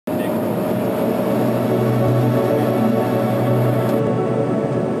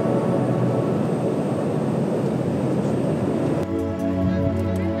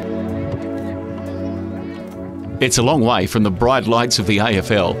It's a long way from the bright lights of the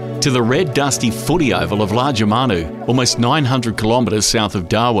AFL to the red dusty footy oval of Lajamanu, almost 900 kilometres south of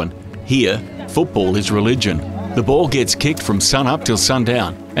Darwin. Here, football is religion. The ball gets kicked from sun up till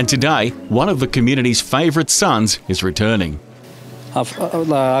sundown, and today, one of the community's favourite sons is returning.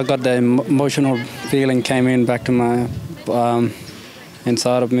 I got the emotional feeling came in back to my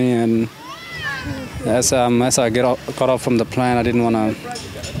inside of me, and as I got off from the plane, I didn't want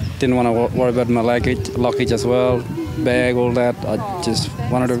to worry about my luggage as well, bag, all that. I just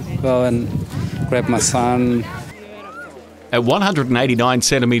wanted to go and grab my son. At 189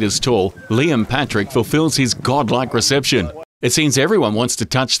 centimetres tall, Liam Patrick fulfills his godlike reception. It seems everyone wants to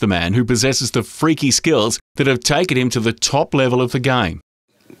touch the man who possesses the freaky skills that have taken him to the top level of the game.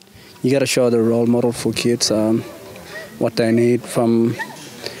 You got to show the role model for kids what they need from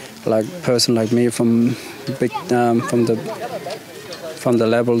like person like me from the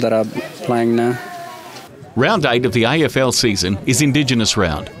level that I'm playing now. Round 8 of the AFL season is Indigenous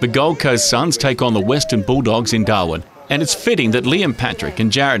round. The Gold Coast Suns take on the Western Bulldogs in Darwin, and it's fitting that Liam Patrick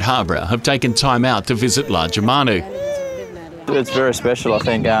and Jarrod Harbrow have taken time out to visit Lajamanu. It's very special, I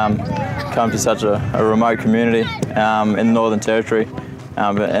think, come to such a remote community in the Northern Territory,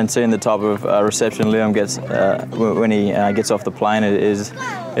 and seeing the type of reception Liam gets when he gets off the plane is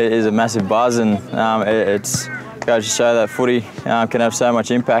a massive buzz, and it goes to show that footy can have so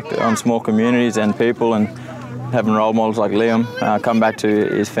much impact on small communities and people, and having role models like Liam come back to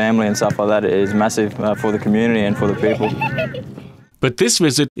his family and stuff like that is massive for the community and for the people. But this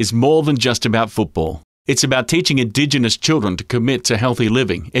visit is more than just about football. It's about teaching Indigenous children to commit to healthy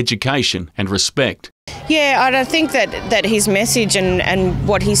living, education and respect. Yeah, I think that his message and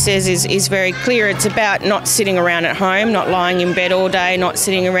what he says is very clear. It's about not sitting around at home, not lying in bed all day, not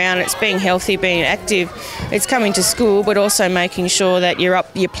sitting around. It's being healthy, being active. It's coming to school, but also making sure that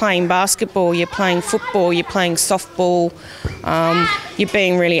you're playing basketball, you're playing football, you're playing softball, you're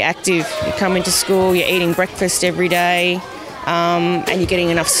being really active. You're coming to school, you're eating breakfast every day, and you're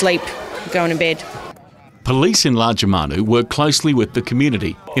getting enough sleep, going to bed. Police in Lajamanu work closely with the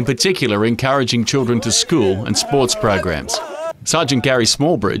community, in particular encouraging children to school and sports programs. Sergeant Gary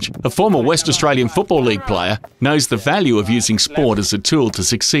Smallbridge, a former West Australian Football League player, knows the value of using sport as a tool to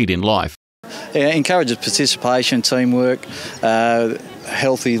succeed in life. It encourages participation, teamwork,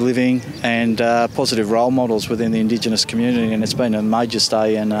 healthy living and positive role models within the Indigenous community, and it's been a major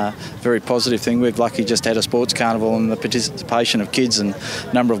stay and a very positive thing. We've luckily just had a sports carnival, and the participation of kids and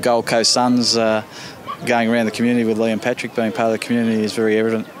a number of Gold Coast Suns going around the community with Liam Patrick being part of the community is very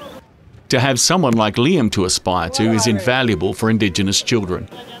evident. To have someone like Liam to aspire to is invaluable for Indigenous children.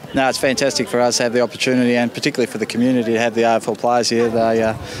 No, it's fantastic for us to have the opportunity, and particularly for the community to have the AFL players here. They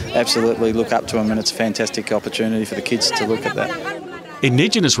absolutely look up to them, and it's a fantastic opportunity for the kids to look at that.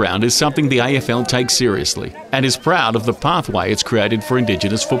 Indigenous round is something the AFL takes seriously and is proud of the pathway it's created for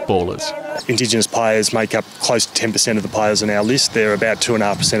Indigenous footballers. Indigenous players make up close to 10% of the players on our list. They're about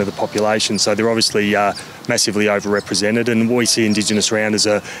 2.5% of the population, so they're obviously massively overrepresented, and we see Indigenous round as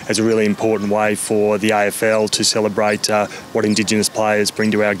a really important way for the AFL to celebrate what Indigenous players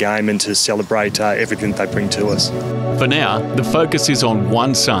bring to our game and to celebrate everything they bring to us. For now, the focus is on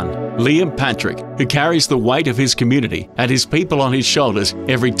one son, Liam Patrick, who carries the weight of his community and his people on his shoulders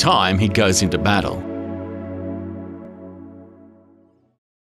every time he goes into battle.